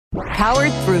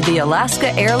Powered through the Alaska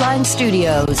Airlines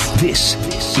Studios. This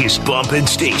is Bump and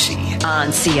Stacy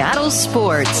on Seattle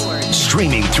Sports.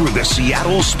 Streaming through the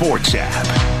Seattle Sports app.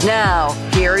 Now,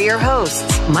 here are your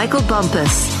hosts, Michael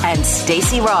Bumpus and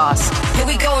Stacy Ross. Here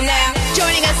we go now.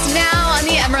 Joining us now on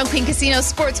the Emerald King Casino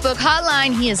Sportsbook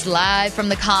Hotline, he is live from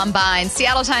the Combine.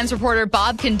 Seattle Times reporter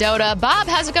Bob Condotta. Bob,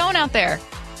 how's it going out there?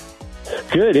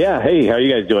 Good, yeah. Hey, how are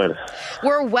you guys doing?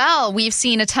 We're well. We've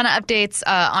seen a ton of updates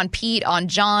on Pete, on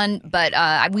John, but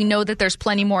we know that there's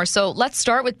plenty more. So let's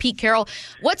start with Pete Carroll.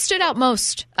 What stood out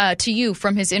most to you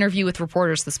from his interview with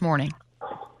reporters this morning?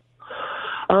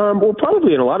 Well,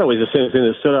 probably in a lot of ways the same thing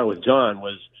that stood out with John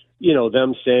was, you know,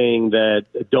 them saying that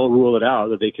don't rule it out,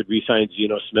 that they could re-sign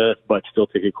Geno Smith but still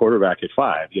take a quarterback at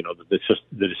 5. You know, that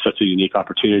it's such a unique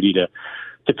opportunity to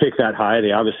pick that high.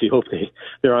 They obviously hope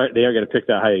they are going to pick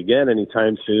that high again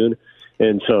anytime soon.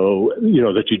 And so, you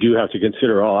know, that you do have to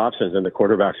consider all options, and the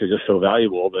quarterbacks are just so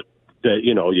valuable that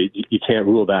you know, you can't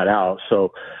rule that out.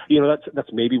 So, you know, that's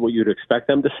maybe what you'd expect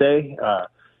them to say,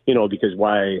 you know, because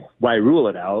why rule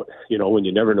it out, you know, when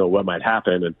you never know what might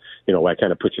happen, and, you know, why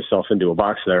kind of put yourself into a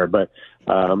box there. But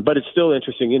it's still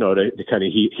interesting, you know, to kind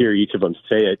of hear each of them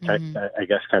say it, I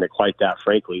guess kind of quite that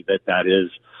frankly, that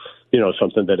is, you know,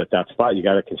 something that at that spot you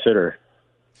got to consider.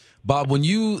 Bob, when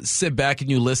you sit back and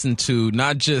you listen to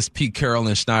not just Pete Carroll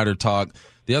and Schneider talk,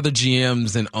 the other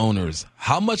GMs and owners,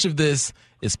 how much of this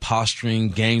is posturing,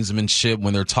 gamesmanship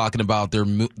when they're talking about their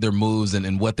moves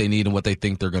and what they need and what they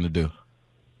think they're going to do?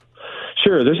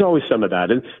 Sure, there's always some of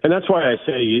that. And that's why I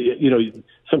say, you know,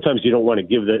 sometimes you don't want to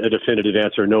give a definitive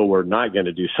answer, no, we're not going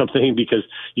to do something, because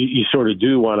you sort of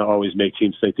do want to always make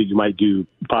teams think that you might do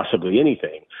possibly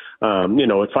anything. You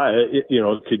know,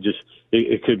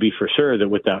 it could be for sure that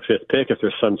with that 5th pick, if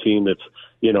there's some team that's,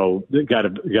 you know, got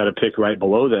to pick right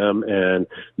below them and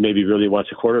maybe really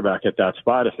wants a quarterback at that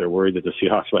spot, if they're worried that the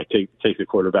Seahawks might take the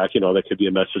quarterback, you know, that could be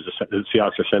a message the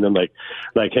Seahawks are sending like,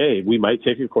 hey, we might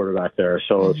take a quarterback there.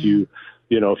 So if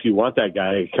you want that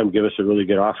guy, come give us a really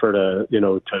good offer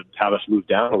to have us move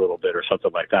down a little bit or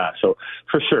something like that. So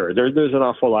for sure, there's an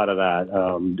awful lot of that,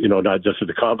 you know, not just at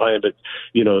the Combine, but,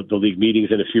 you know, the league meetings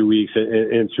in a few weeks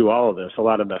and through all of this, a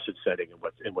lot of message setting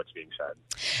and what's being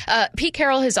said. Pete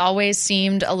Carroll has always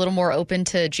seemed a little more open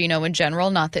to Geno in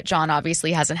general. Not that John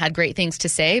obviously hasn't had great things to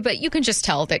say, but you can just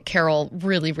tell that Carroll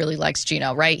really, really likes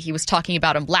Geno, right? He was talking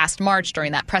about him last March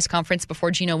during that press conference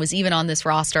before Geno was even on this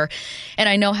roster, and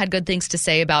I know had good things to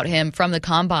say about him from the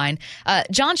Combine.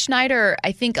 John Schneider,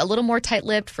 I think, a little more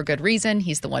tight-lipped for good reason.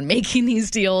 He's the one making these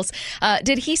deals.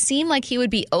 Did he seem like he would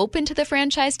be open to the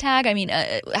franchise tag? I mean,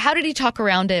 how did he talk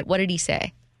around it? What did he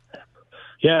say?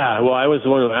 Yeah, well, I was the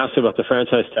one who asked about the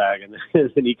franchise tag, and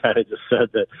then he kind of just said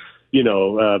that, you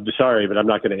know, sorry, but I'm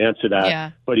not going to answer that.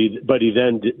 Yeah. But he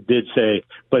then did say,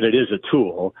 but it is a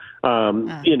tool.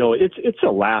 You know, it's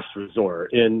a last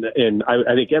resort, and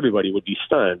I think everybody would be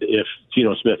stunned if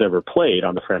Geno Smith ever played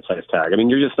on the franchise tag. I mean,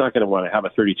 you're just not going to want to have a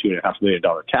 $32.5 million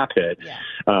cap hit,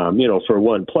 you know, for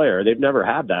one player. They've never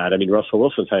had that. I mean, Russell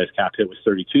Wilson's highest cap hit was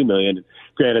 $32 million.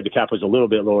 Granted, the cap was a little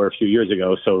bit lower a few years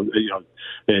ago, so, you know,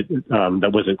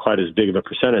 that wasn't quite as big of a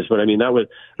percentage. But I mean, that would,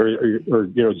 or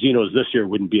you know, Geno's this year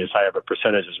wouldn't be as high of a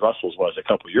percentage as Russell's was a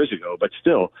couple of years ago. But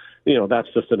still, you know, that's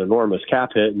just an enormous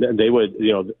cap hit, and they would,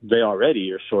 you know, they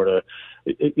already are sort of,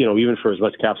 you know, even for as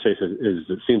much cap space as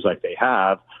it seems like they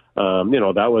have, you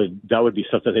know, that would be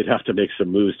something they'd have to make some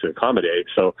moves to accommodate.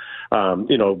 So,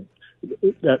 you know,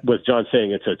 that was John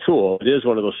saying it's a tool. It is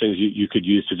one of those things you could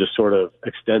use to just sort of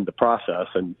extend the process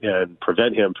and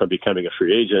prevent him from becoming a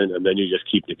free agent, and then you just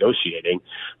keep negotiating.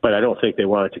 But I don't think they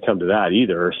want it to come to that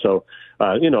either. So,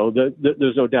 you know,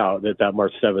 there's no doubt that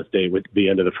March 7th date, with the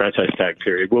end of the franchise tag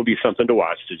period, will be something to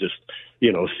watch to just,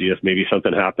 you know, see if maybe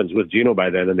something happens with Geno by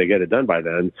then and they get it done by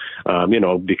then, you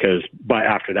know, because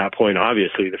after that point,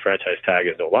 obviously the franchise tag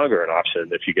is no longer an option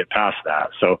if you get past that.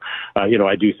 So, you know,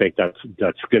 I do think that's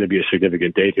going to be a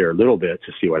significant date here a little bit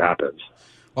to see what happens.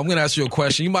 I'm going to ask you a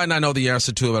question. You might not know the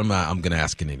answer to it, but I'm going to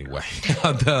ask it anyway.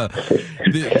 The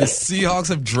Seahawks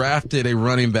have drafted a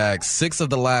running back 6 of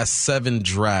the last 7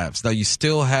 drafts. Now, you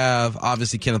still have,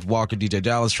 obviously, Kenneth Walker, DJ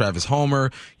Dallas, Travis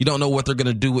Homer. You don't know what they're going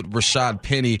to do with Rashad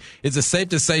Penny. Is it safe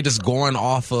to say, just going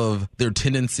off of their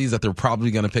tendencies, that they're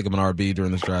probably going to pick up an RB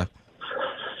during this draft?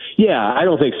 Yeah, I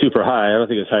don't think super high. I don't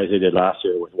think as high as they did last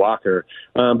year with Walker.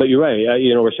 But you're right.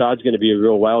 You know, Rashad's going to be a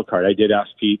real wild card. I did ask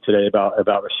Pete today about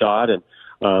Rashad, and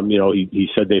you know, he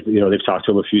said they've talked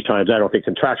to him a few times. I don't think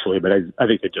contractually, but I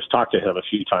think they just talked to him a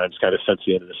few times, kind of since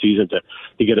the end of the season,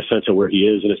 to get a sense of where he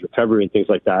is in his recovery and things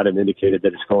like that, and indicated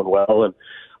that it's going well.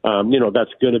 And you know,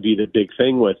 that's going to be the big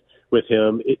thing with with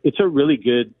him. It's a really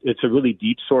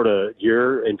deep sort of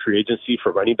year in free agency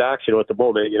for running backs. At the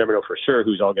moment, you never know for sure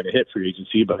who's all going to hit free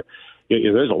agency, but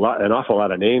there's an awful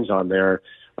lot of names on there,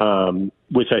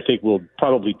 which I think will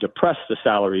probably depress the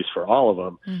salaries for all of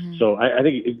them. Mm-hmm. So I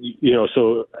think,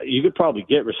 so you could probably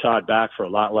get Rashad back for a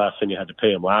lot less than you had to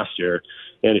pay him last year.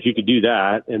 And if you could do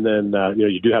that, and then,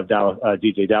 you do have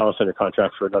DJ Dallas under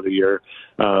contract for another year,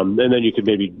 and then you could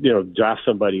maybe, draft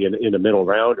somebody in the middle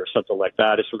round or something like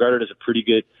that. It's regarded as a pretty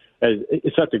good,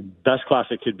 it's not the best class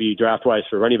it could be draft-wise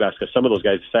for running backs because some of those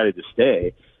guys decided to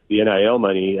stay. The NIL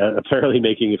money apparently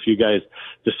making a few guys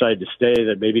decide to stay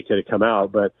that maybe could have come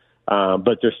out, but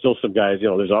there's still some guys,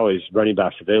 there's always running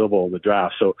backs available in the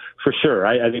draft. So for sure,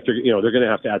 I think they're going to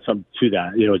have to add something to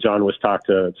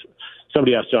that.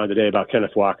 Somebody asked John today about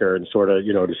Kenneth Walker and sort of,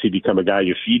 does he become a guy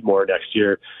you feed more next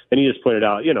year? And he just pointed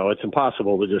out, it's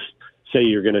impossible to just say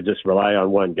you're going to just rely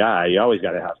on one guy. You always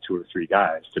got to have 2 or 3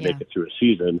 guys to make it through a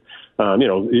season.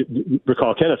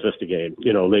 Recall Kenneth missed a game,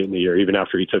 late in the year, even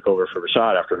after he took over for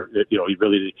Rashad after,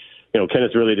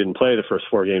 Kenneth really didn't play the first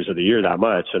 4 games of the year that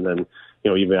much. And then,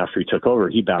 even after he took over,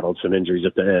 he battled some injuries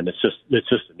at the end. It's just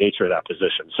the nature of that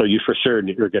position. So you're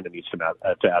going to need to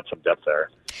add some depth there.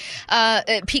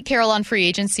 Pete Carroll on free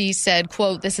agency said,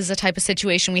 quote, "This is a type of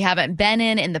situation we haven't been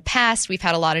in the past. We've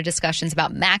had a lot of discussions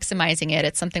about maximizing it.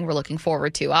 It's something we're looking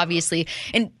forward to." Obviously,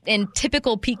 in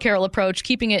typical Pete Carroll approach,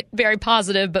 keeping it very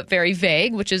positive but very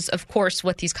vague, which is, of course,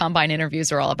 what these combine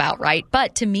interviews are all about, right?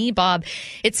 But to me, Bob,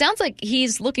 it sounds like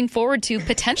he's looking forward to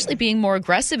potentially being more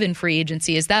aggressive in free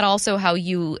agency. Is that also how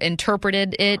you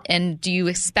interpreted it? And do you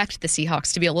expect the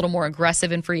Seahawks to be a little more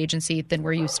aggressive in free agency than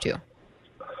we're used to?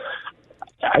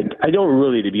 I don't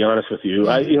really, to be honest with you.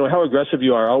 How aggressive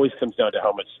you are always comes down to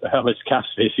how much cap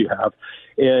space you have.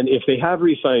 And if they have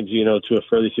re-signed Geno to a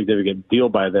fairly significant deal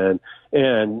by then,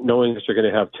 and knowing that you're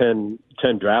going to have 10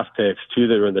 draft picks, 2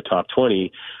 that are in the top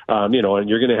 20, and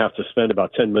you're going to have to spend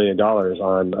about $10 million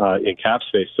on in cap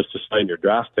space just to sign your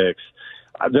draft picks,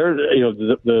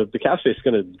 the cap space is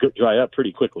going to dry up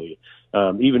pretty quickly.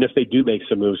 Even if they do make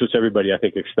some moves, which everybody I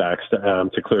think expects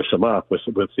to clear some up with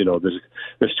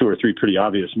there's 2 or 3 pretty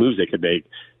obvious moves they could make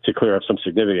to clear up some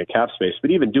significant cap space.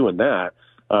 But even doing that,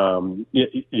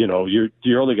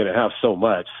 you're only going to have so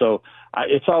much. So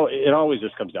it always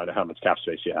just comes down to how much cap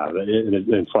space you have,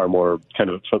 and far more kind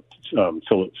of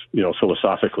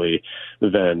philosophically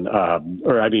than kind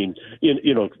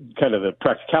of the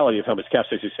practicality of how much cap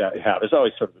space you have is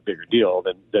always sort of a bigger deal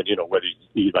than whether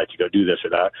you'd like to go do this or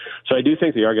that. So I do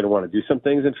think they are going to want to do some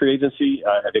things in free agency.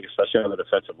 I think especially on the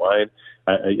defensive line,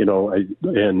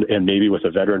 and maybe with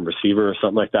a veteran receiver or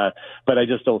something like that. But I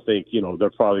just don't think they're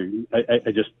probably.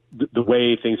 The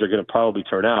way things are going to probably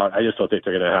turn out, I just don't think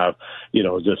they're going to have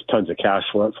just tons of cash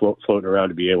floating around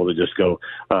to be able to just go,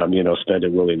 spend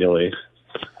it willy-nilly.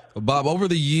 Bob, over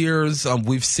the years,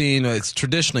 we've seen it's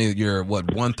traditionally your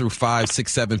 1 through 5,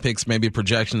 6, 7 picks, maybe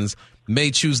projections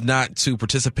may choose not to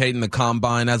participate in the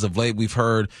combine. As of late, we've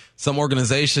heard some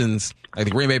organizations like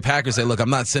the Green Bay Packers say, "Look, I'm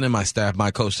not sending my staff,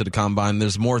 my coach to the combine.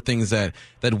 There's more things that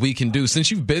we can do."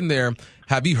 Since you've been there,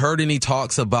 have you heard any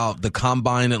talks about the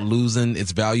combine losing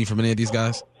its value from any of these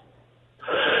guys?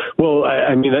 Well,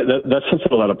 I mean, that's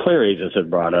something a lot of player agents have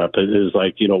brought up is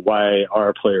like, why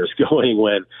are players going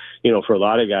when, for a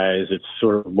lot of guys, it's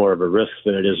sort of more of a risk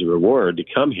than it is a reward to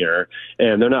come here,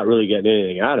 and they're not really getting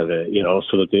anything out of it,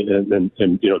 so that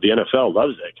the NFL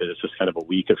loves it because it's just kind of a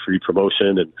week of free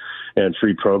promotion and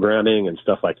free programming and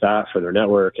stuff like that for their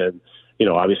network. And,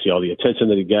 obviously all the attention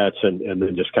that he gets and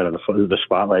then just kind of the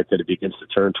spotlight that it begins to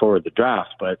turn toward the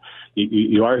draft. But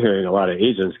you are hearing a lot of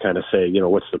agents kind of say,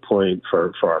 what's the point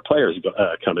for our players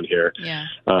coming here? Yeah.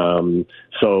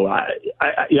 So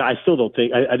I still don't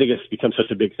think, I think it's become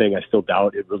such a big thing. I still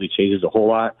doubt it really changes a whole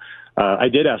lot. I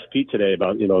did ask Pete today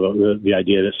about, the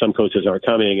idea that some coaches aren't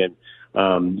coming and,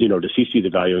 does he see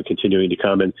the value in continuing to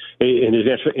come? And his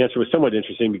answer was somewhat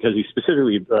interesting because he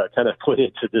specifically kind of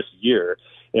pointed to this year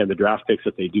and the draft picks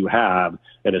that they do have.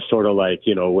 And it's sort of like,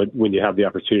 when you have the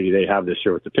opportunity they have this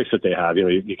year with the picks that they have,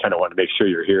 you kind of want to make sure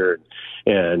you're here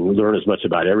and learn as much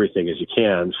about everything as you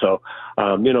can. So,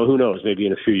 who knows, maybe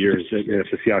in a few years, if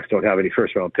the Seahawks don't have any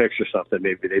first round picks or something,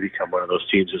 maybe they become one of those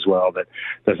teams as well that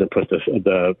doesn't put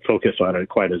the focus on it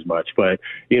quite as much. But,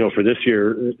 for this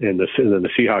year in the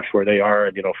Seahawks where they are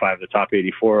and, 5 of the top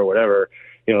 84 or whatever,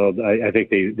 I think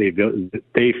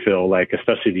they feel like,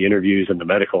 especially the interviews and the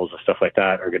medicals and stuff like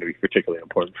that, are going to be particularly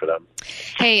important for them.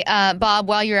 Hey, Bob,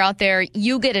 while you're out there,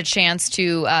 you get a chance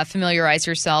to familiarize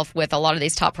yourself with a lot of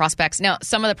these top prospects. Now,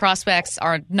 some of the prospects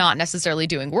are not necessarily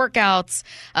doing workouts.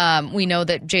 We know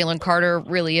that Jalen Carter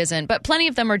really isn't, but plenty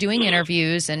of them are doing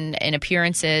interviews and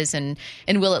appearances and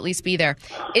will at least be there.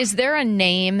 Is there a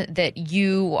name that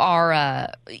you are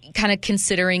kind of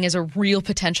considering as a real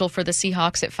potential for the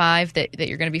Seahawks at 5 that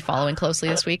you're going to be following closely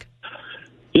this week?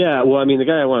 Yeah, well, I mean, the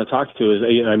guy I want to talk to is,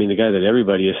 the guy that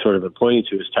everybody is sort of been pointing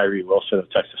to is Tyree Wilson of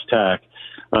Texas Tech.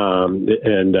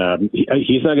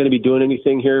 He's not going to be doing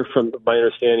anything here from my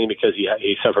understanding because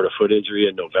he suffered a foot injury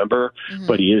in November,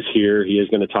 but he is here. He is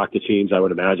going to talk to teams. I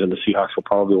would imagine the Seahawks will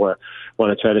probably want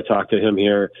to try to talk to him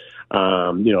here.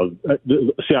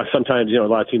 The Seahawks sometimes, a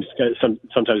lot of teams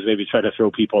sometimes maybe try to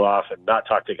throw people off and not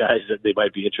talk to guys that they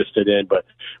might be interested in. But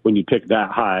when you pick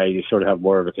that high, you sort of have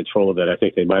more of a control of it. I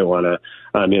think they might want to,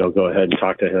 go ahead and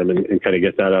talk to him and kind of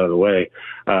get that out of the way.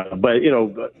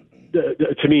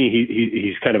 To me,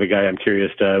 he's kind of a guy I'm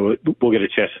curious to. We'll get a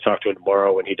chance to talk to him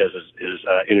tomorrow when he does his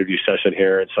interview session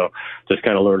here, and so just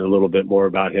kind of learn a little bit more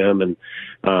about him, and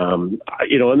and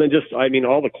then just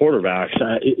all the quarterbacks.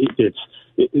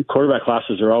 Quarterback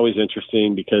classes are always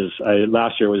interesting because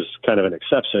last year was kind of an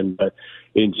exception, but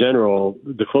in general,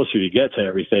 the closer you get to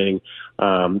everything,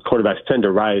 quarterbacks tend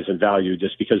to rise in value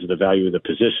just because of the value of the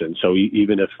position. So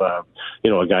even if, a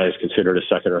guy is considered a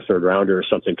second or third rounder or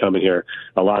something coming here,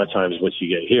 a lot of times once you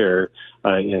get here,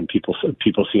 and people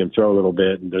see him throw a little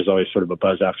bit, and there's always sort of a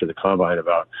buzz after the combine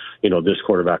about, this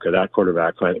quarterback or that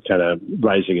quarterback kind of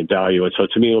rising in value. And so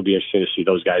to me, it'll be interesting to see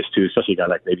those guys too, especially a guy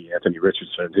like maybe Anthony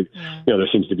Richardson, who, there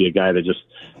seems to be a guy that just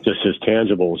his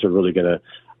tangibles are really going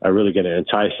to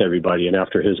entice everybody. And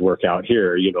after his workout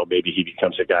here, maybe he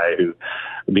becomes a guy who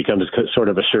becomes sort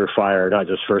of a surefire, not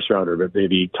just first rounder, but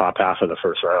maybe top half of the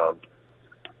first round.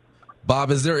 Bob,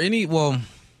 is there any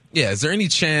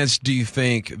chance, do you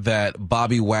think, that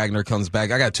Bobby Wagner comes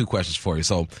back? I got 2 questions for you.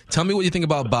 So tell me what you think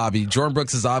about Bobby. Jordan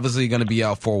Brooks is obviously going to be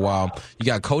out for a while. You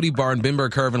got Cody Barton, Ben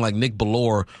Burke-Irvin, like Nick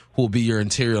Bellore, who will be your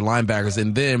interior linebackers.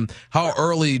 And then how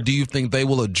early do you think they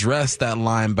will address that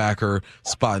linebacker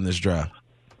spot in this draft?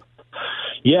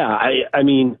 Yeah,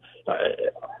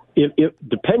 if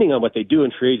depending on what they do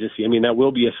in free agency, that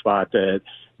will be a spot that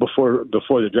before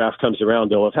the draft comes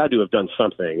around, they'll have had to have done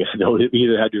something. They'll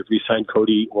either had to re-sign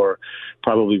Cody or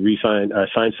probably sign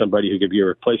somebody who could be a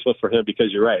replacement for him,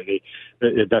 because you're right,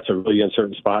 that's a really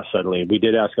uncertain spot suddenly. We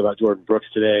did ask about Jordan Brooks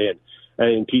today,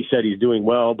 and Pete said he's doing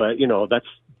well, but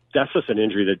that's just an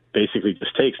injury that basically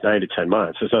just takes 9 to 10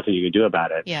 months. There's nothing you can do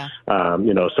about it. Yeah.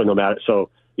 So no matter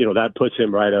that puts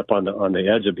him right up on the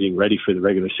edge of being ready for the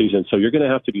regular season. So you're going to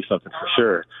have to do something for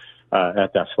sure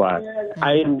at that spot.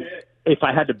 If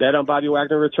I had to bet on Bobby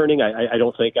Wagner returning, I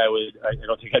don't think I would. I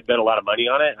don't think I'd bet a lot of money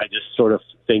on it. I just sort of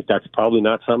think that's probably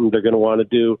not something they're going to want to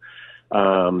do.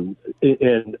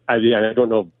 And I don't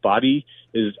know if Bobby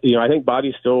is. I think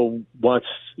Bobby still wants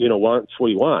what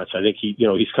he wants. I think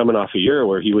he's coming off a year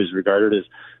where he was regarded as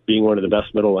being one of the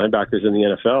best middle linebackers in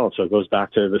the NFL. So it goes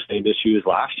back to the same issue as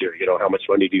last year. How much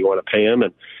money do you want to pay him?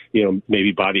 And,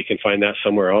 maybe Bobby can find that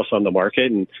somewhere else on the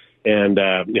market. And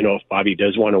if Bobby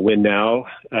does want to win now,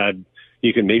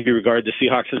 you can maybe regard the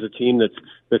Seahawks as a team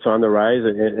that's on the rise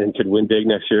and could win big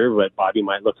next year. But Bobby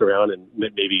might look around and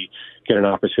maybe get an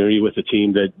opportunity with a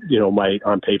team that, might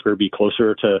on paper be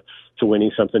closer to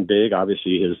winning something big.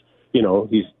 Obviously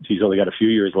he's only got a few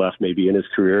years left maybe in his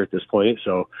career at this point.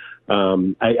 So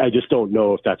I just don't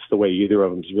know if that's the way either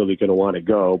of them is really going to want to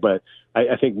go. But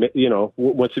I think,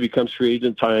 once it becomes free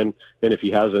agent time, and if he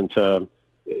hasn't,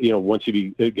 once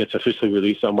it gets officially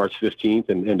released on March 15th,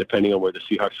 and depending on where the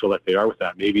Seahawks feel like they are with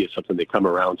that, maybe it's something they come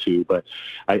around to. But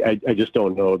I just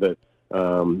don't know that,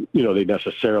 they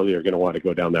necessarily are going to want to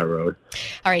go down that road.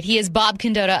 All right. He is Bob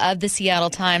Condotta of the Seattle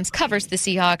Times, covers the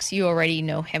Seahawks. You already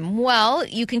know him well.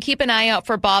 You can keep an eye out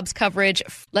for Bob's coverage.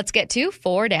 Let's get to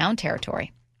 4 Down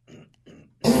Territory.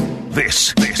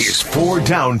 This is 4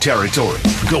 Down Territory,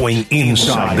 going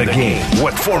inside the game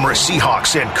with former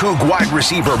Seahawks and Coug wide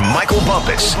receiver Michael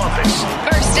Bumpus.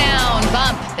 First down,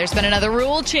 Bump. There's been another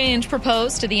rule change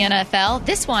proposed to the NFL.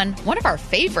 This one of our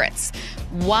favorites.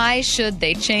 Why should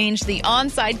they change the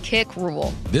onside kick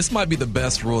rule? This might be the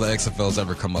best rule that XFL's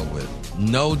ever come up with.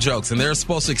 No jokes. And they're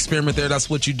supposed to experiment there. That's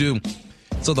what you do.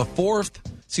 So the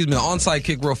onside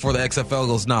kick rule for the XFL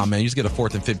goes, nah, man, you just get a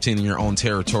 4th and 15 in your own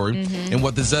territory. Mm-hmm. And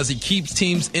what this does, it keeps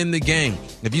teams in the game.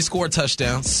 If you score a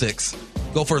touchdown, 6.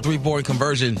 Go for a 3-point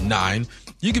conversion, 9.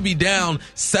 You could be down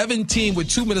 17 with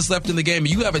 2 minutes left in the game, and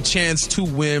you have a chance to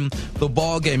win the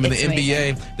ball game. In the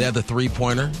NBA, they have the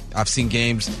three-pointer. I've seen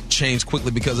games change quickly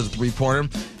because of the three-pointer.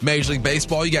 Major League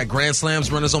Baseball, you got grand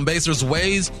slams, runners on base. There's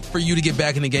ways for you to get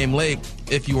back in the game late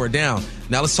if you are down.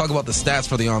 Now let's talk about the stats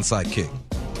for the onside kick.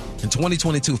 In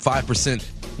 2022,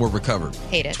 5% were recovered.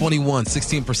 Hate it. 21,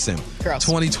 16%. Gross.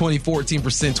 2020, 14%.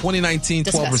 2019, 12%.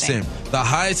 Disgusting. The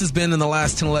highest has been in the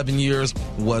last 10, 11 years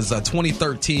was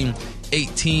 2013,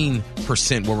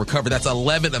 18% were recovered. That's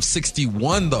 11 of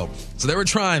 61, though. So they were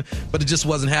trying, but it just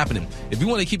wasn't happening. If you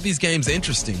want to keep these games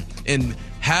interesting and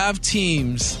have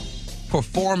teams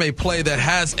perform a play that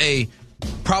has a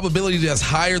probability that's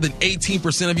higher than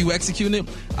 18% of you executing it,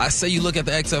 I say you look at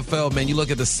the XFL, man. You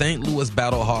look at the St. Louis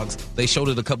Battlehawks. They showed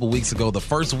it a couple weeks ago, the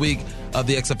first week of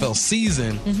the XFL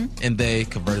season, and they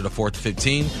converted a 4th to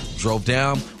 15, drove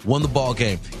down, won the ball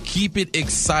game. Keep it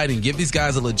exciting. Give these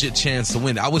guys a legit chance to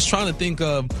win. I was trying to think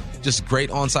of just great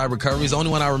onside recoveries. The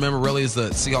only one I remember really is the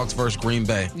Seahawks versus Green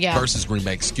Bay. Versus Green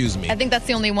Bay, excuse me. I think that's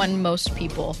the only one most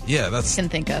people can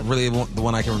think of. Really the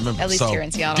one I can remember. At least here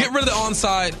in Seattle. Get rid of the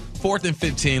onside, 4th and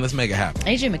 15. Let's make it happen.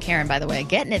 A.J. McCarron, by the way,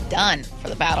 getting it done for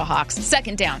the Battlehawks.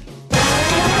 2nd down.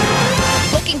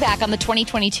 Looking back on the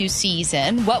 2022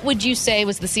 season, what would you say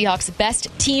was the Seahawks' best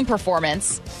team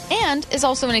performance and is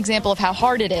also an example of how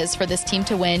hard it is for this team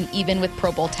to win, even with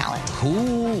Pro Bowl talent?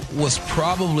 Who was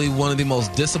probably one of the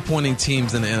most disappointing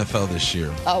teams in the NFL this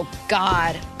year? Oh,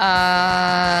 God.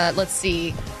 Let's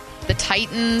see. The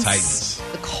Titans.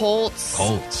 The Colts.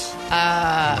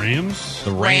 Rams?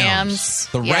 The Rams.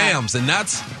 The Rams. And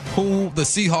that's who the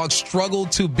Seahawks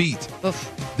struggled to beat. Oof.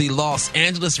 The Los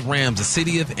Angeles Rams, the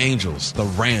city of angels, the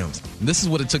Rams. And this is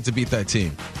what it took to beat that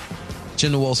team.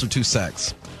 Jim Nwosu, 2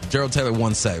 sacks. Gerald Taylor,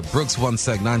 1 sack. Brooks, 1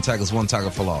 sack. 9 tackles, 1 tackle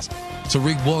for loss.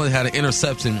 Tariq Woolen had an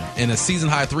interception and a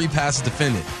season-high 3 passes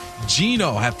defended.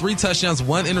 Geno had 3 touchdowns,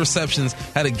 1 interceptions,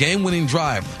 had a game-winning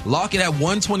drive. Lockett had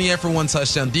 128 for 1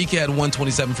 touchdown. DK had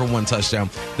 127 for 1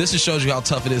 touchdown. This just shows you how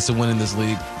tough it is to win in this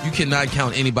league. You cannot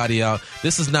count anybody out.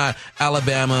 This is not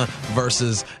Alabama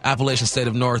versus Appalachian State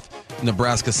of North,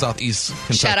 Nebraska, Southeast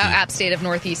Kentucky. Shout out App State of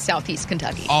Northeast, Southeast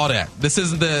Kentucky. All that. This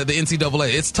isn't the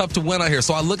NCAA. It's tough to win out here.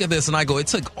 So I look at this and I go, it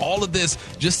took all of this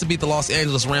just to beat the Los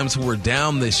Angeles Rams, who were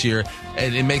down this year.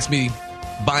 And it makes me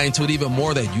buy into it even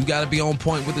more that you got to be on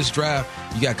point with this draft.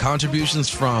 You got contributions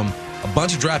from a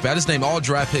bunch of draft picks. I just named all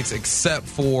draft picks except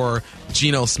for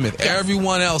Geno Smith. Yes.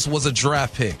 Everyone else was a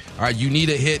draft pick. All right, you need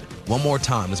a hit one more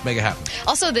time. Let's make it happen.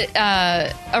 Also,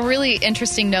 a really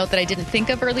interesting note that I didn't think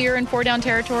of earlier in 4 Down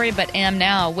territory, but am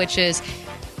now, which is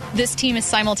this team is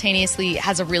simultaneously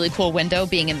has a really cool window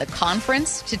being in the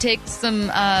conference to take some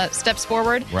steps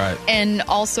forward. Right. And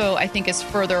also, I think is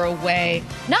further away,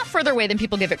 not further away than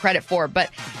people give it credit for, but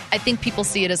I think people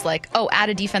see it as like, oh, add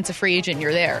a defensive free agent,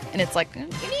 you're there. And it's like, you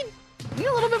need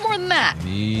a little bit more than that.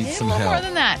 Need some a little help. more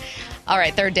than that. All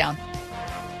right, 3rd down.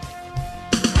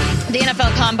 The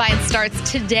NFL Combine starts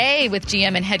today with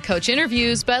GM and head coach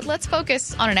interviews, but let's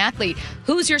focus on an athlete.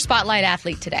 Who's your spotlight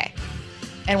athlete today?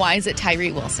 And why is it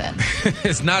Tyree Wilson?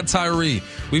 It's not Tyree.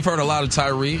 We've heard a lot of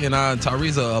Tyree, and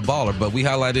Tyree's a baller, but we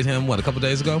highlighted him, a couple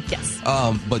days ago? Yes.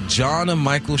 But John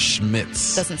Michael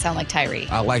Schmitz. Doesn't sound like Tyree.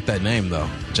 I like that name, though.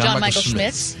 John Michael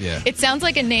Schmitz? Yeah. It sounds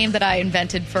like a name that I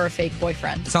invented for a fake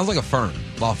boyfriend. Sounds like a firm,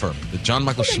 law firm. The John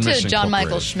Michael Schmitz. John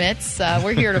Michael Schmitz.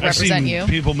 We're here to represent you.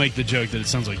 People make the joke that it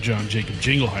sounds like John Jacob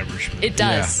Jingleheimer Schmitz. It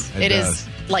does. Yeah, it does. Is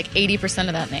like 80%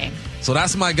 of that name. So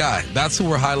that's my guy. That's who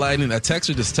we're highlighting. A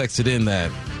texter just texted in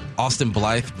that Austin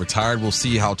Blythe retired. We'll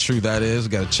see how true that is.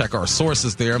 We've got to check our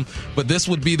sources there. But this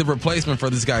would be the replacement for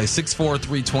this guy. 6'4",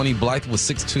 320. Blythe was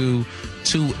 6'2",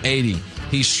 280.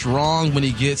 He's strong when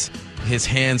he gets his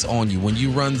hands on you. When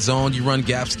you run zone, you run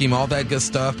gap scheme, all that good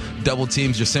stuff. Double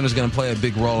teams, your center's going to play a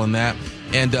big role in that.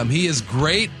 And he is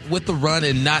great with the run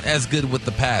and not as good with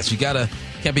the pass. You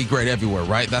can't be great everywhere,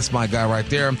 right? That's my guy right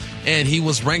there. And he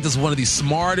was ranked as one of the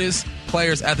smartest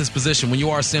players at this position. When you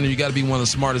are a center, you got to be one of the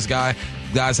smartest guys.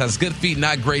 Has good feet,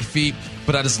 not great feet,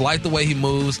 but I just like the way he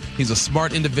moves. He's a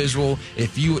smart individual.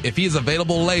 If he is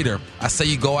available later, I say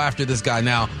you go after this guy.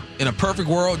 Now, in a perfect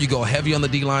world, you go heavy on the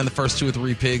D-line the first 2 or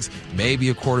 3 picks, maybe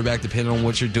a quarterback depending on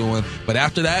what you're doing. But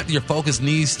after that, your focus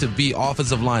needs to be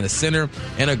offensive line, a center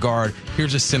and a guard.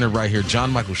 Here's your center right here,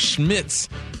 John Michael Schmitz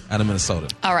out of Minnesota.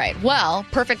 All right. Well,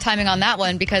 perfect timing on that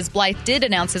one because Blythe did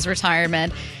announce his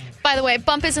retirement. By the way,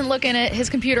 Bump isn't looking at his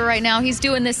computer right now. He's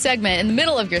doing this segment. In the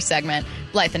middle of your segment,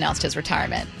 Blythe announced his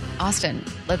retirement. Austin,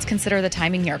 let's consider the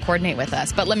timing here. Coordinate with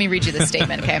us. But let me read you this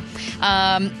statement, okay?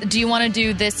 Do you want to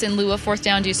do this in lieu of fourth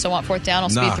down? Do you still want fourth down? I'll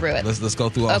speed through it. Let's go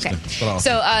through Austin. Okay.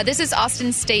 So this is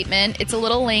Austin's statement. It's a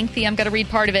little lengthy. I'm going to read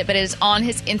part of it, but it is on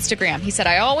his Instagram. He said,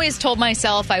 I always told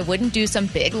myself I wouldn't do some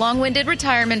big, long-winded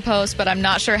retirement post, but I'm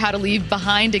not sure how to leave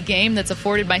behind a game that's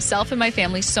afforded myself and my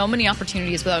family so many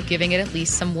opportunities without giving it at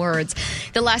least some words.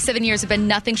 The last 7 years have been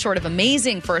nothing short of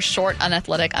amazing for a short,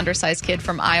 unathletic, undersized kid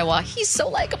from Iowa. He's so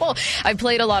likable. I've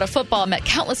played a lot of football, met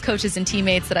countless coaches and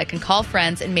teammates that I can call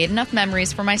friends, and made enough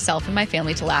memories for myself and my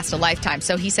family to last a lifetime.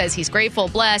 So he says he's grateful,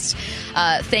 blessed,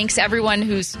 thanks everyone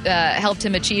who's helped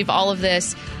him achieve all of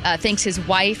this, thanks his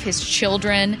wife, his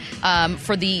children,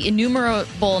 for the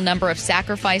innumerable number of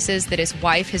sacrifices that his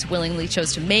wife has willingly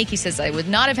chose to make. He says, I would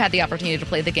not have had the opportunity to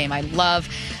play the game I love.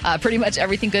 Pretty much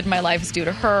everything good in my life is due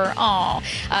to her.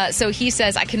 So he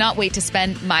says, I cannot wait to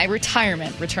spend my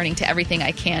retirement returning to everything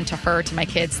I can to her, to my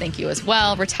kids. Thank you as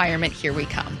well. Retirement, here we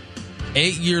come.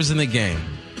 8 years in the game.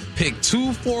 Pick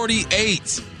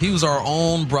 248. He was our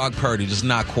own Brock Purdy, just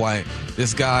not quite.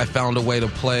 This guy found a way to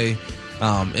play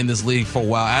in this league for a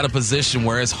while at a position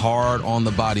where it's hard on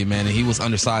the body, man, and he was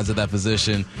undersized at that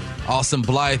position. Austin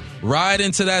Blythe, right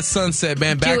into that sunset,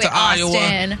 man. Back to Iowa,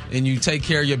 and you take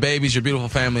care of your babies, your beautiful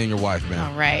family, and your wife,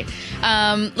 man. All right.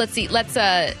 Let's see.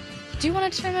 Do you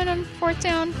want to chime in on fourth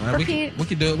down for Pete? We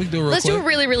can do it. We can do it real quick. Let's do it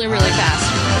really, really, really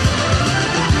fast.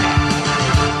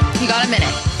 You got a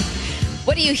minute.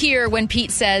 What do you hear when Pete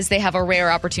says they have a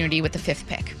rare opportunity with the 5th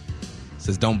pick?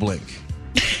 Says don't blink.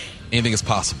 Anything is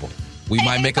possible. We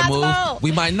might make a move.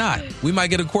 We might not. We might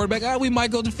get a quarterback. We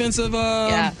might go defensive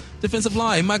line.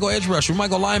 We might go edge rusher. We might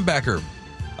go linebacker.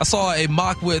 I saw a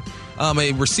mock with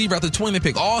a receiver at the 20th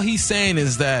pick. All he's saying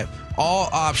is that all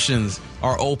options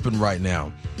are open right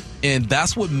now. And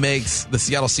that's what makes the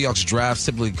Seattle Seahawks draft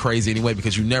typically crazy anyway,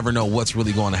 because you never know what's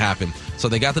really going to happen. So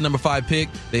they got the number 5 pick.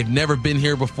 They've never been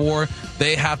here before.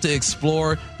 They have to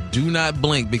explore. Do not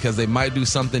blink, because they might do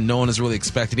something no one is really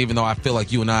expected, even though I feel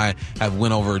like you and I have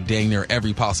went over dang near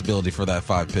every possibility for that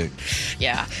 5 pick.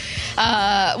 Yeah.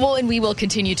 And we will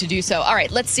continue to do so. All right,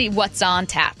 let's see what's on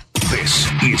tap. This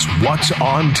is What's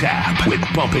on Tap with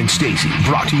Bump and Stacy,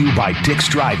 brought to you by Dick's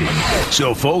Driving.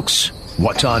 So, folks,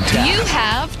 what's on tap? You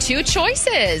have 2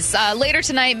 choices. Later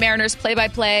tonight, Mariners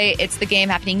play-by-play. It's the game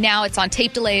happening now. It's on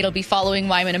tape delay. It'll be following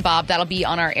Wyman and Bob. That'll be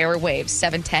on our airwaves,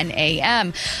 7:10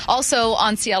 a.m. Also,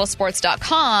 on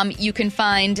SeattleSports.com, you can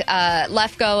find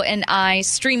Lefko and I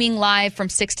streaming live from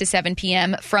 6 to 7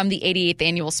 p.m. from the 88th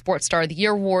Annual Sports Star of the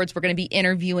Year Awards. We're going to be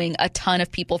interviewing a ton of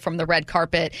people from the red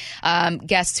carpet,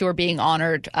 guests who are being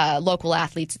honored, local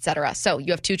athletes, etc. So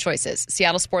you have 2 choices.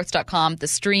 SeattleSports.com, the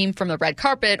stream from the red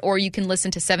carpet, or you can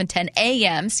listen to 7:10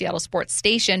 a.m. Seattle Sports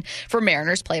Station for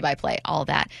Mariners play-by-play. All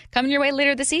that coming your way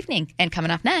later this evening. And coming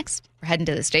up next, we're heading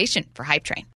to the station for Hype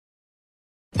Train.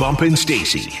 Bump and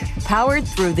Stacy. Powered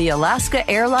through the Alaska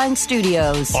Airlines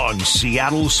Studios. On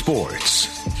Seattle Sports.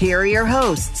 Here are your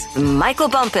hosts, Michael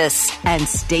Bumpus and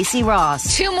Stacy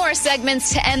Ross. 2 more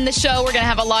segments to end the show. We're going to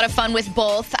have a lot of fun with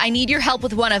both. I need your help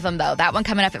with one of them, though. That one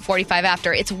coming up at 45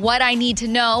 after. It's what I need to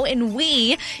know, and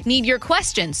we need your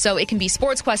questions. So it can be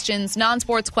sports questions,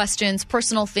 non-sports questions,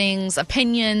 personal things,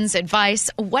 opinions, advice,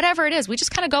 whatever it is. We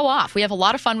just kind of go off. We have a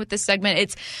lot of fun with this segment.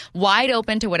 It's wide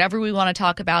open to whatever we want to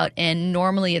talk about, and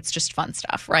normally it's just fun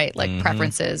stuff, right? Like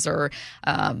preferences or,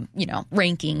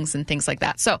 rankings and things like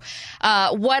that. So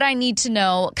what I need to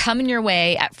know coming your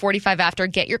way at 45 after.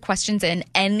 Get your questions in.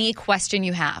 Any question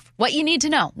you have. What you need to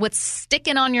know. What's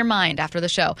sticking on your mind after the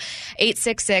show.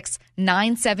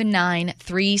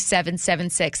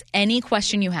 866-979-3776. Any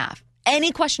question you have.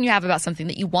 Any question you have about something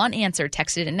that you want answered,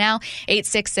 text it in now,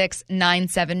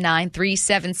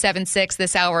 866-979-3776.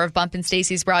 This hour of Bump and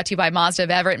Stacy is brought to you by Mazda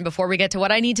of Everett. And before we get to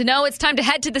what I need to know, it's time to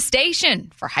head to the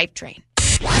station for Hype Train.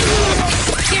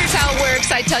 Here's how it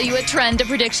works. I tell you a trend, a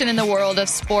prediction in the world of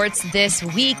sports this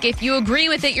week. If you agree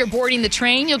with it, you're boarding the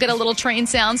train. You'll get a little train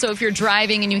sound. So if you're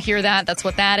driving and you hear that, that's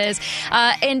what that is.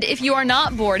 And if you are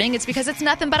not boarding, it's because it's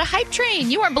nothing but a hype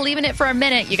train. You aren't believing it for a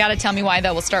minute. You got to tell me why,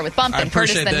 though. We'll start with Bumpin'. I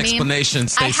appreciate the explanation,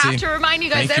 Stacey. I have to remind you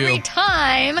guys every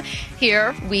time.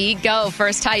 Here we go.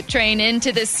 First hype train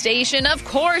into the station. Of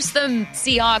course, the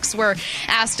Seahawks were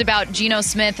asked about Geno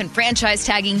Smith and franchise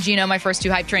tagging Geno. My first 2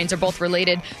 hype trains are both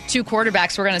related to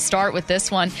quarterbacks. We're going to start with this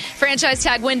one. Franchise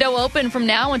tag window open from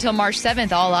now until March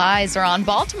 7th. All eyes are on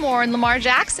Baltimore and Lamar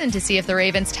Jackson to see if the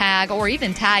Ravens tag or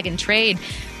even tag and trade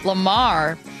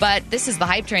Lamar. But this is the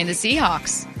hype train. The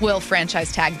Seahawks will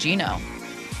franchise tag Geno.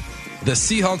 The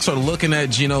Seahawks are looking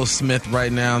at Geno Smith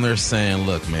right now, and they're saying,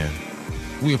 look, man,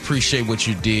 we appreciate what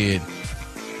you did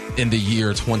in the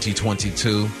year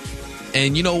 2022.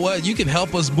 And you know what? You can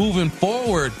help us moving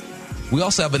forward. We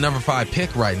also have a number 5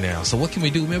 pick right now. So what can we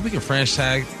do? Man, we can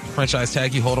franchise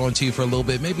tag you, hold on to you for a little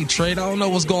bit, maybe trade. I don't know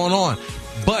what's going on.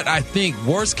 But I think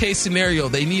worst case scenario,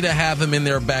 they need to have him in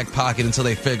their back pocket until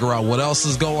they figure out what else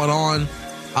is going on.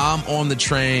 I'm on the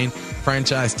train.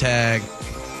 Franchise tag.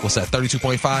 What's that,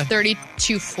 32.5?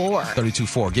 32.4.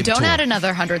 32.4. Don't add another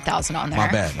 100,000 on there.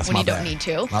 My bad. That's when my you bad. Don't need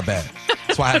to. My bad.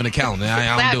 That's why I have an account.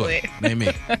 I don't do it. Name me.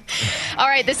 All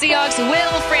right, the Seahawks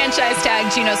will franchise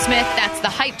tag Geno Smith. That's the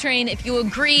hype train. If you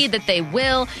agree that they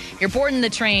will, you're boarding the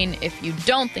train. If you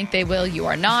don't think they will, you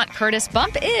are not. Curtis,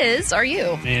 Bump are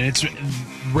you? Man, it's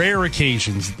rare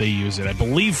occasions that they use it. I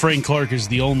believe Frank Clark is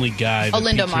the only guy.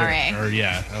 Lindo Mare.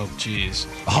 Oh, jeez.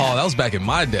 Oh, that was back in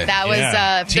my day. That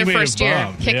was their first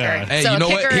year kicker. Yeah. Hey, so you know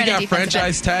what? He got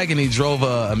franchise tag and he drove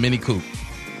a Mini Coupe.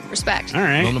 Respect. All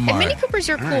right. And Mini Coopers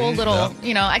are cool little,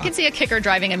 I can see a kicker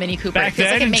driving a Mini Cooper. Back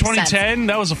then, like it in makes 2010, sense.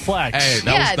 That was a flex. Hey,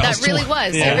 that really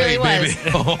was. It really was.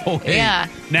 Oh, hey. Yeah.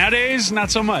 Nowadays,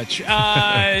 not so much. It's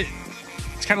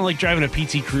kind of like driving a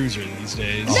PT Cruiser these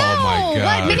days. No, oh my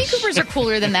God. Mini Coopers are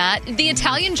cooler than that. The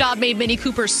Italian job made Mini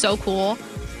Coopers so cool.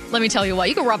 Let me tell you what,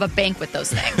 you can rob a bank with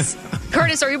those things.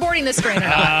 Curtis, are you boarding this train or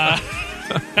not?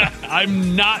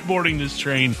 I'm not boarding this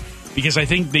train because I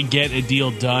think they get a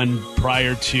deal done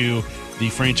prior to the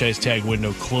franchise tag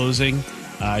window closing.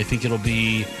 I think it'll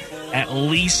be at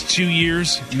least 2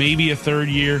 years, maybe a third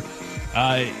year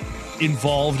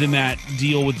involved in that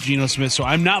deal with Geno Smith. So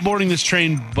I'm not boarding this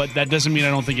train, but that doesn't mean I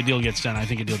don't think a deal gets done. I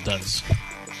think a deal does.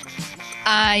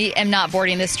 I am not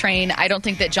boarding this train. I don't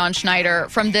think that John Schneider,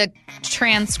 from the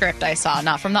transcript I saw,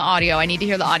 not from the audio, I need to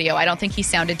hear the audio, I don't think he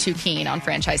sounded too keen on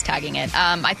franchise tagging it.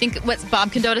 I think what Bob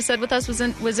Condotta said with us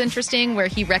was interesting, where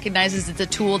he recognizes it's a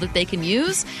tool that they can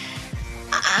use.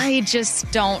 I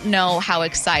just don't know how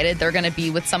excited they're going to be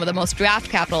with some of the most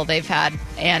draft capital they've had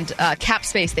and cap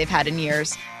space they've had in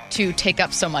years to take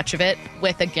up so much of it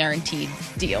with a guaranteed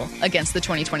deal against the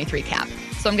 2023 cap.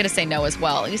 So I'm going to say no as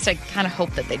well. At least I kind of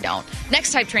hope that they don't.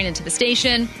 Next type train into the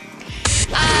station.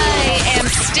 I am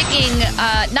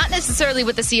sticking, not necessarily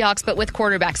with the Seahawks, but with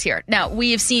quarterbacks here. Now,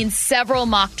 we have seen several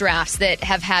mock drafts that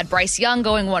have had Bryce Young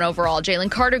going 1 overall, Jalen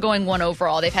Carter going 1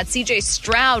 overall. They've had C.J.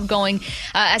 Stroud going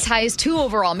as high as 2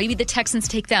 overall. Maybe the Texans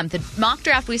take them. The mock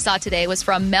draft we saw today was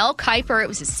from Mel Kiper. It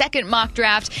was his second mock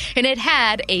draft, and it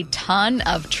had a ton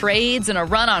of trades and a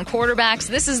run on quarterbacks.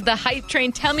 This is the hype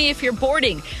train. Tell me if you're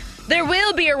boarding. There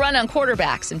will be a run on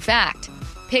quarterbacks. In fact,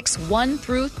 picks 1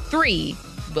 through 3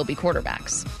 will be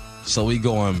quarterbacks. So we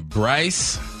going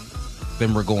Bryce,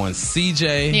 then we're going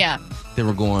CJ, then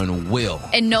we're going Will.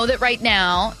 And know that right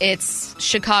now it's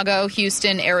Chicago,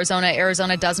 Houston, Arizona.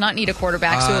 Arizona does not need a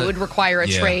quarterback, so it would require a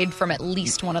trade from at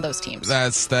least one of those teams.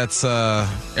 That's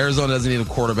Arizona doesn't need a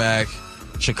quarterback.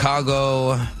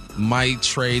 Chicago might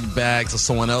trade back so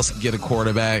someone else can get a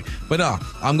quarterback. But no,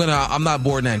 I'm not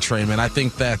boarding that train, man. I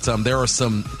think that there are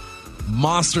some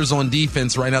monsters on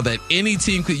defense right now that any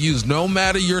team could use. No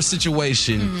matter your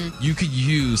situation, you could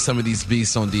use some of these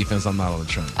beasts on defense. I'm not on the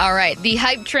train. All right. The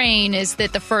hype train is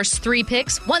that the first 3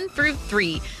 picks, 1 through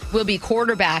 3, will be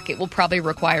quarterback. It will probably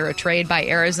require a trade by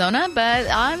Arizona, but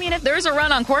I mean, if there's a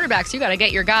run on quarterbacks, you got to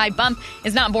get your guy. Bump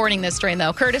is not boarding this train,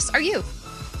 though. Curtis, are you?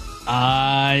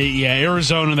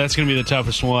 Arizona, that's going to be the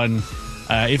toughest one.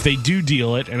 If they do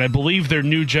deal it, and I believe their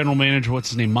new general manager,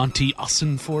 what's his name, Monty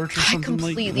Ossenfort or something? I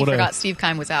completely forgot Steve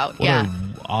Keim was out. What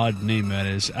an odd name that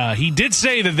is. He did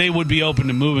say that they would be open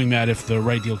to moving that if the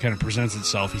right deal kind of presents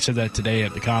itself. He said that today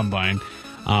at the Combine.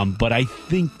 But I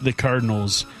think the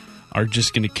Cardinals are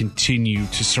just going to continue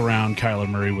to surround Kyler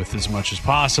Murray with as much as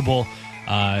possible.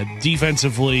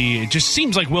 Defensively, it just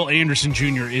seems like Will Anderson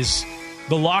Jr. is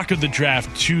the lock of the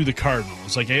draft to the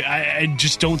Cardinals. Like I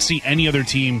just don't see any other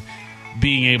team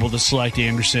being able to select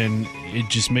Anderson. It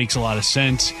just makes a lot of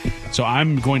sense. So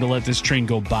I'm going to let this train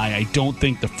go by. I don't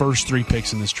think the first 3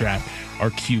 picks in this draft are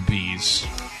QBs.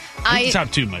 I think the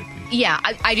top 2 might be. Yeah,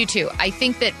 I do too. I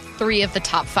think that 3 of the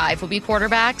top 5 will be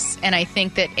quarterbacks, and I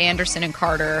think that Anderson and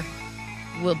Carter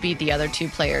will be the other 2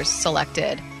 players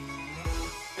selected.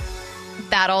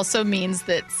 That also means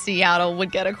that Seattle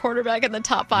would get a quarterback in the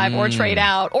top 5 or trade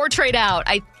out.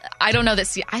 I don't know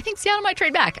that I think Seattle might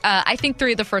trade back. I think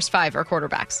 3 of the first 5 are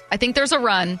quarterbacks. I think there's a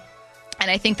run, and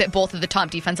I think that both of the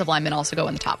top defensive linemen also go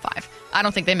in the top 5. I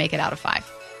don't think they make it out of 5.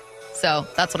 So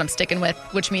that's what I'm sticking with,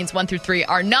 which means 1 through 3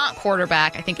 are not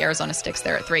quarterback. I think Arizona sticks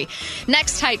there at 3.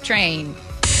 Next type train.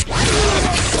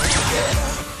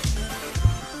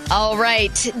 All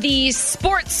right. The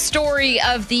Sports Story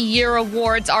of the Year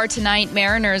awards are tonight.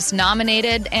 Mariners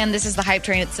nominated, and this is the hype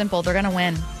train. It's simple. They're going to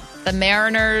win. The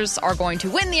Mariners are going to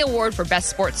win the award for Best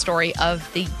Sports Story of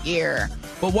the Year.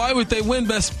 But why would they win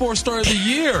Best Sports Story of the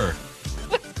Year?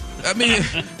 I mean,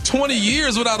 20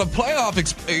 years without a playoff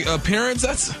appearance,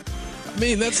 that's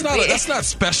not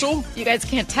special. You guys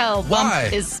can't tell.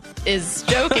 Why? Bump is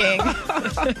joking.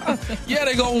 Yeah,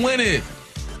 they gonna win it.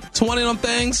 20 of them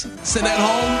things, sitting at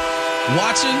home,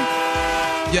 watching.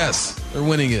 Yes, they're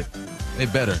winning it. They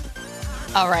better.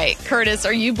 All right, Curtis,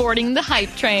 are you boarding the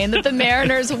hype train that the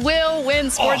Mariners will win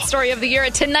Sports Story of the Year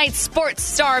at tonight's Sports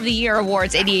Star of the Year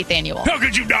Awards 88th Annual? How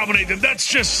could you dominate them? That's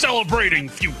just celebrating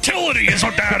futility is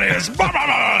what that is. Of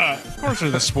course they're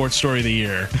the Sports Story of the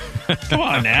Year. Come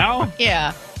on now.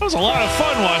 Yeah. It was a lot of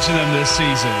fun watching them this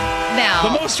season. Now,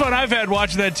 the most fun I've had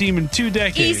watching that team in 2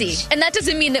 decades. Easy. And that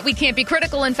doesn't mean that we can't be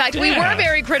critical. In fact, we were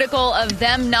very critical of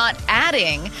them not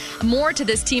adding more to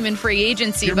this team in free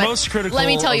agency. You're but most critical let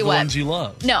me tell you of the what. ones you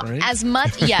love. No, right? as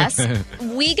much, yes.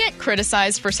 We get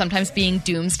criticized for sometimes being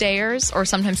doomsdayers or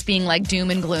sometimes being like doom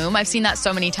and gloom. I've seen that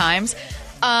so many times.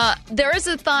 There is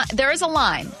a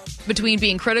line between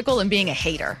being critical and being a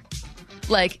hater.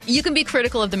 Like, you can be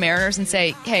critical of the Mariners and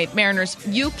say, hey, Mariners,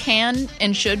 you can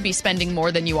and should be spending more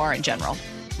than you are in general,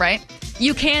 right?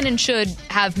 You can and should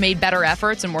have made better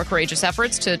efforts and more courageous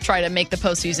efforts to try to make the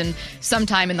postseason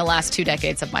sometime in the last 2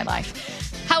 decades of my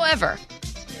life. However,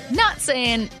 not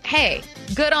saying, hey,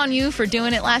 good on you for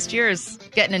doing it last year is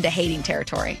getting into hating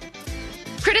territory.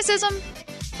 Criticism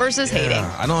versus hating.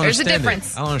 I don't There's understand a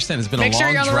difference. I don't understand. It's been a long Make sure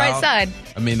you're on the right drought. side.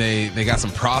 I mean, they got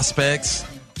some prospects.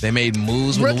 They made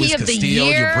moves with Rookie Luis of the Castillo.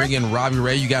 year. You bring in Robbie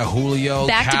Ray. You got Julio.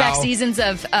 Back-to-back Cal, seasons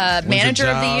of Manager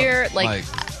of the Year. Like,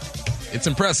 it's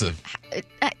impressive.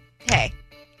 Hey,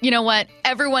 you know what?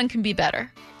 Everyone can be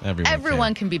better.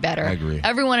 Everyone can be better. I agree.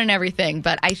 Everyone and everything.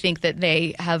 But I think that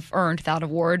they have earned that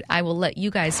award. I will let you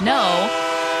guys know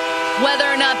whether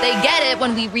or not they get it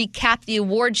when we recap the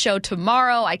award show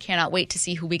tomorrow. I cannot wait to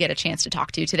see who we get a chance to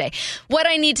talk to today. What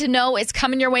I need to know is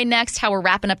coming your way next, how we're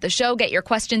wrapping up the show. Get your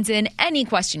questions in, any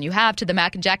question you have, to the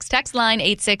Mac and Jack's text line,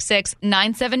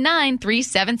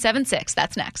 866-979-3776.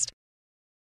 That's next.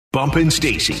 Bump and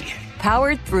Stacy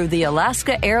Powered through the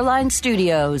Alaska Airlines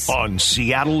Studios. on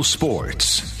Seattle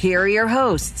Sports. Here are your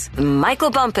hosts,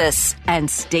 Michael Bumpus and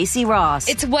Stacy Ross.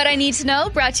 It's What I Need to Know,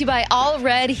 brought to you by All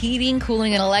Red Heating,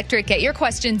 Cooling, and Electric. Get your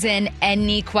questions in,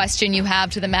 any question you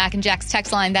have, to the Mac and Jack's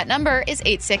text line. That number is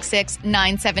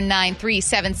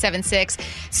 866-979-3776.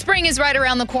 Spring is right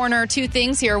around the corner. 2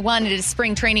 things here. One, it is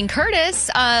spring training. Curtis,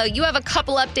 you have a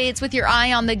couple updates with your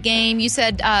eye on the game. You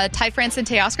said Ty France and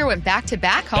Teoscar went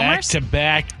back-to-back homers?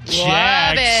 Back-to-back Love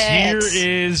jacks. it. Here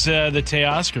is the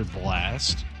Teoscar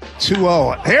blast.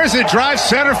 2-0. Here's a drive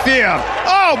center field.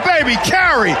 Oh, baby,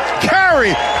 Carey,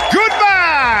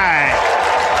 goodbye.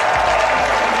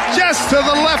 Just to the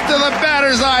left of the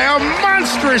batter's eye, a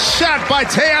monstrous shot by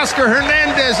Teoscar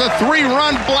Hernandez, a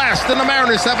 3-run blast, and the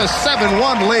Mariners have a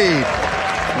 7-1 lead.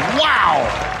 Wow.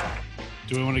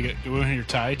 Do we want to hear your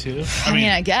tie too? I mean,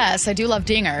 I guess. I do love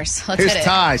dingers. Let's Here's hit it.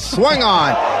 Ty, swung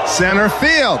on, center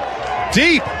field,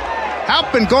 deep.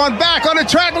 Halpin going back on the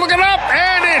track, looking up,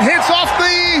 and it hits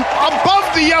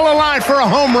above the yellow line for a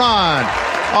home run.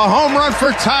 A home run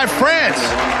for Ty France.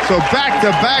 So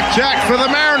back-to-back jack for the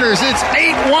Mariners. It's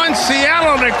 8-1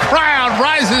 Seattle, and the crowd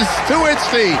rises to its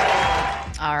feet.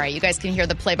 All right, you guys can hear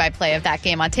the play-by-play of that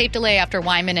game on tape delay after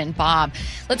Wyman and Bob.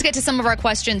 Let's get to some of our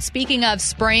questions. Speaking of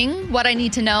spring, what I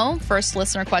need to know, first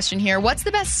listener question here, what's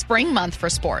the best spring month for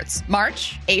sports?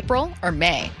 March, April, or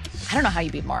May? I don't know how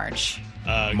you beat March.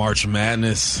 March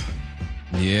Madness.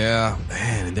 Yeah,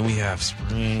 man, and then we have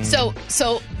spring. So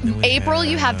April,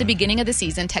 you have the beginning of the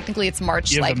season. Technically, it's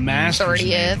March, You have like the Masters in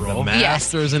 30th. April. The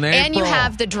Masters in April. And you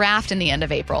have the draft in the end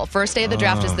of April. First day of the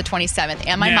draft is the 27th,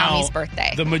 and my Now, mommy's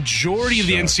birthday. The majority of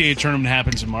the NCAA tournament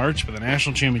happens in March, but the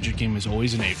national championship game is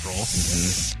always in April.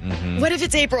 What if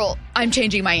it's April? I'm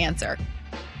changing my answer.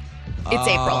 It's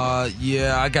April.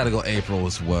 Yeah, I got to go April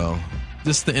as well.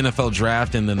 Just the NFL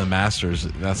draft and then the Masters.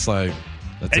 That's I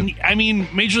mean,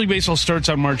 Major League Baseball starts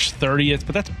on March 30th,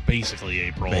 but that's basically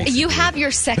April. You have your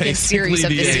second Basically series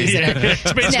of the the eighth. season.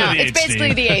 It's basically No, the it's 8th,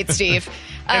 basically Steve. the 8th, Steve.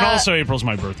 And also, April's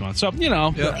my birth month. So, I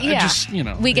Yeah. just, We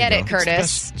get there it, you go. It's the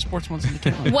Curtis. best sports month in the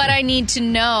calendar. What I need to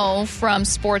know from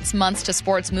sports months to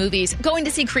sports movies. Going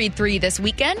to see Creed 3 this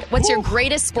weekend. What's your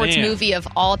greatest sports man. movie of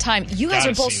all time? You guys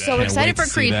Gotta are both see so that. excited for Can't wait to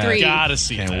see Creed that. 3. Gotta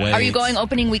see Can't that. wait. Are you going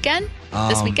opening weekend?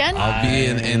 This weekend? I'll be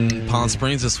in Palm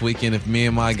Springs this weekend. If me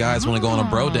and my guys want to go on a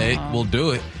bro date, we'll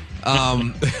do it.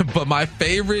 But my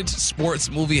favorite sports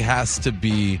movie has to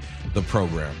be The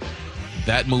Program.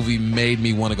 That movie made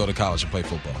me want to go to college and play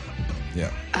football.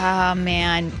 Yeah. Oh,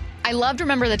 man. I loved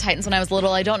Remember the Titans when I was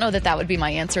little. I don't know that would be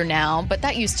my answer now, but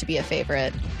that used to be a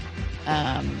favorite.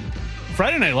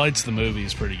 Friday Night Lights, the movie,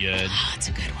 is pretty good. Oh, it's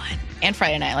a good one. And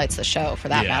Friday Night Lights, the show, for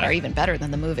that matter, even better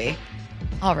than the movie.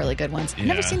 All really good ones. I've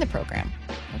never seen the program.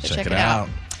 I'll have to check it out.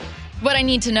 What I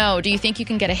need to know, do you think you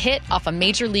can get a hit off a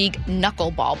Major League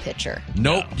knuckleball pitcher?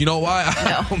 Nope. You know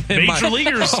why? No. Major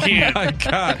leaguers can't. Oh, my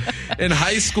God. In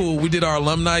high school, we did our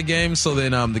alumni game, so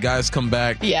then the guys come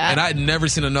back. Yeah. And I'd never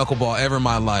seen a knuckleball ever in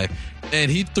my life.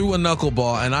 And he threw a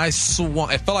knuckleball, and I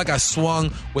swung. It felt like I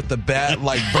swung with the bat,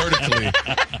 like, vertically.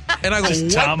 And I go,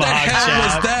 Just what the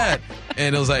hell was that?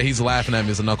 And it was like, he's laughing at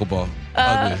me. It's a knuckleball.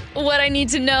 Ugly. What I need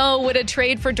to know, what would a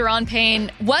trade for Daron Payne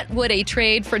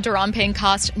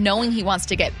cost, knowing he wants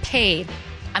to get paid?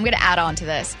 I'm going to add on to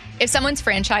this. If someone's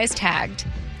franchise tagged,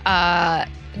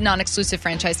 non-exclusive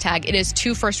franchise tag, it is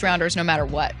 2 first-rounders no matter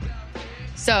what.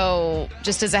 So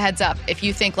just as a heads up, if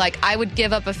you think like I would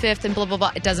give up a 5th and blah, blah,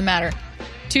 blah, it doesn't matter.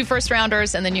 2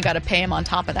 first-rounders, and then you got to pay him on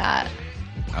top of that.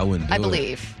 I wouldn't do I it.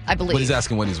 believe. But he's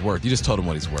asking what he's worth. You just told him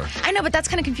what he's worth. I know, but that's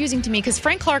kind of confusing to me because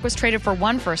Frank Clark was traded for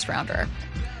 1 first-rounder,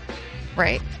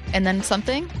 right? And then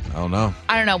something? I don't know.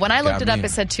 When I looked it up, it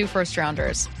said 2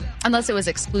 first-rounders. Unless it was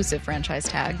exclusive franchise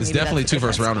tag. It's definitely 2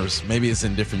 first-rounders. Maybe it's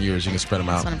in different years. You can spread them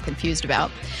out. That's what I'm confused about.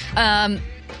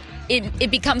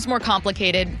 It becomes more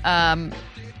complicated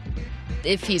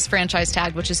if he's franchise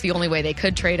tagged, which is the only way they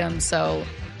could trade him. So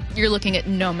you're looking at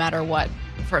no matter what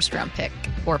first-round pick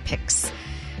or picks.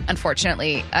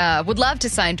 Unfortunately, would love to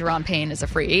sign Daron Payne as a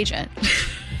free agent.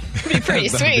 It'd be pretty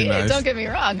sweet. Nice. Don't get me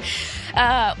wrong.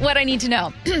 What I need to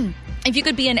know, if you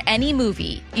could be in any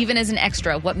movie, even as an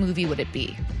extra, what movie would it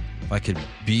be? If I could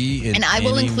be in And I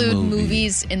will include movie.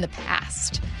 movies in the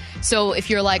past. So if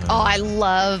you're like, I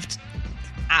loved,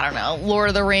 I don't know, Lord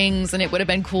of the Rings, and it would have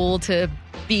been cool to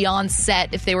be on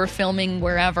set if they were filming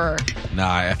wherever.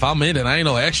 Nah, if I'm in it, I ain't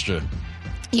no extra.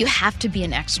 You have to be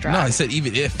an extra. No, I said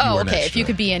even if you were an extra. If you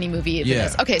could be any movie.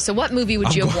 Okay, so what movie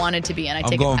would you have wanted to be in? I'm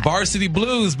going Varsity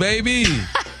Blues, baby.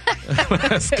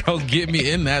 Let's go get me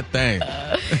in that thing.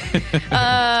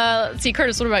 Let's see,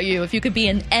 Curtis, what about you? If you could be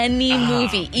in any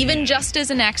movie, even just as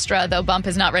an extra, though Bump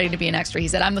is not ready to be an extra. He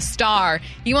said, I'm the star.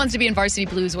 He wants to be in Varsity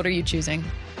Blues. What are you choosing?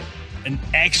 An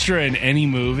extra in any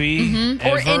movie?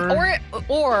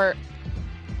 Or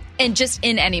just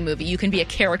in any movie. You can be a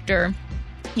character.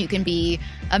 You can be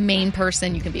a main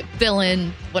person. You can be a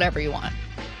villain. Whatever you want.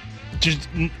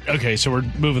 Okay, so we're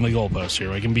moving the goalposts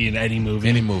here. I can be in any movie.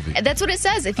 Any movie. That's what it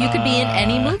says. If you could be in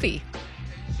any movie.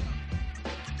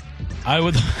 I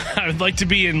would like to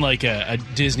be in like a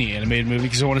Disney animated movie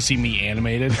because I want to see me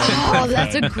animated. Oh,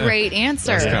 that's a great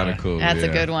answer. That's kind of cool. That's a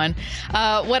good one.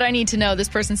 What I need to know, this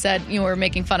person said you were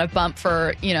making fun of Bump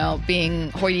for,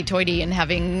 being hoity-toity and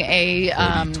having a...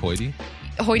 Hoity-toity?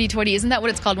 Hoity-toity. Isn't that what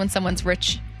it's called when someone's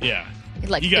rich? Yeah.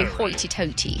 Like a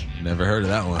hoity-toity. Never heard of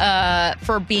that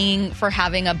one. For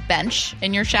having a bench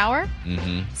in your shower.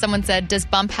 Mm-hmm. Someone said, does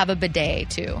Bump have a bidet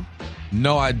too?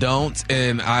 No, I don't,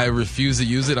 and I refuse to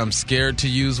use it. I'm scared to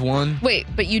use one. Wait,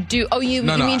 but you do? Oh, you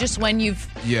mean just when you've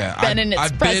been in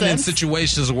its presence? I've been in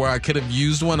situations where I could have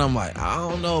used one. I'm like, I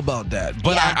don't know about that.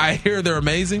 But yeah. I hear they're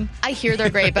amazing. I hear they're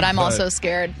great, but I'm also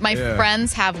scared. My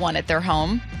friends have one at their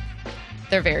home.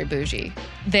 They're very bougie.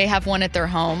 They have one at their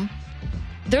home.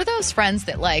 They're those friends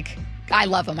that, like, I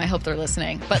love them. I hope they're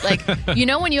listening. But, like,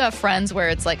 when you have friends where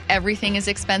it's like everything is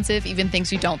expensive, even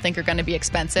things you don't think are going to be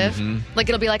expensive. Mm-hmm. Like,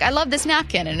 it'll be like, I love this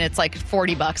napkin, and it's like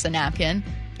 $40 a napkin.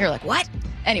 You're like, what?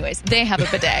 Anyways, they have a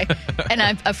bidet, and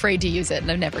I'm afraid to use it, and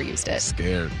I've never used it.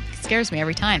 Scared. It scares me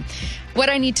every time. What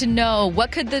I need to know,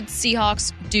 what could the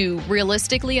Seahawks do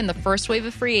realistically in the first wave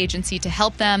of free agency to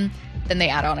help them? Then they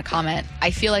add on a comment.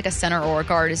 I feel like a center or a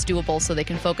guard is doable so they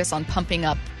can focus on pumping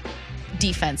up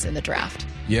defense in the draft.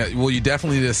 Yeah, well, you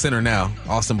definitely need a center now.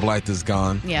 Austin Blythe is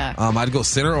gone. Yeah. I'd go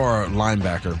center or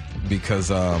linebacker because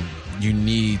you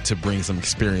need to bring some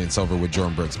experience over with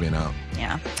Jordan Brooks being out.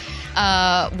 Yeah.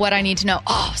 What I need to know.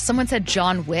 Oh, someone said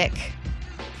John Wick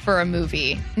for a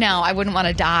movie. Now, I wouldn't want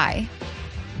to die.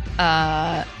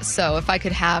 So if I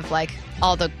could have, like,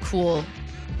 all the cool,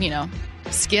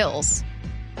 skills,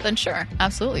 then sure,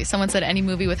 absolutely. Someone said any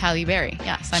movie with Halle Berry.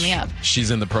 Yeah, sign me up. She's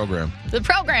in the program. The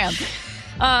program.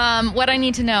 What I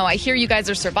need to know. I hear you guys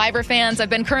are Survivor fans. I've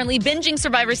been currently binging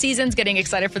Survivor seasons, getting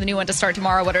excited for the new one to start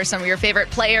tomorrow. What are some of your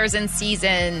favorite players and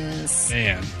seasons?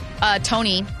 Man.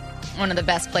 Tony, one of the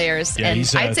best players. Yeah, and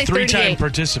he's a I'd say 3-time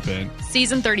participant.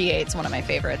 Season 38 is one of my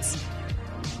favorites.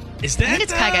 Is that? I think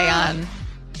it's Cagayan.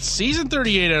 Season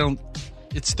 38,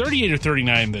 it's 38 or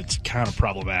 39 that's kind of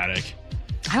problematic.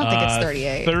 I don't think it's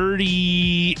 38.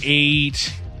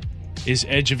 38. is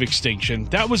Edge of Extinction.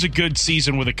 That was a good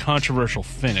season with a controversial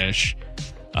finish.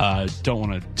 Don't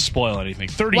want to spoil anything.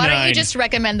 39. Why don't you just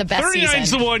recommend the best 39 season?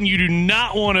 39's the one you do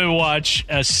not want to watch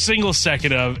a single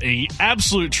second of. A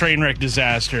absolute train wreck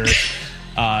disaster.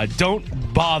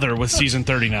 Don't bother with season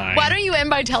 39. Why don't you end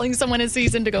by telling someone a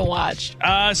season to go watch?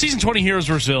 Season 20, Heroes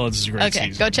vs. Villains, is a great season.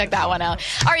 Okay, go check that one out.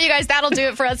 All right, you guys, that'll do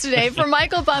it for us today. For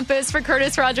Michael Bumpus, for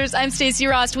Curtis Rogers, I'm Stacey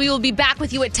Rost. We will be back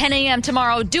with you at 10 a.m.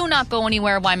 tomorrow. Do not go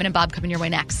anywhere. Wyman and Bob coming your way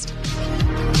next.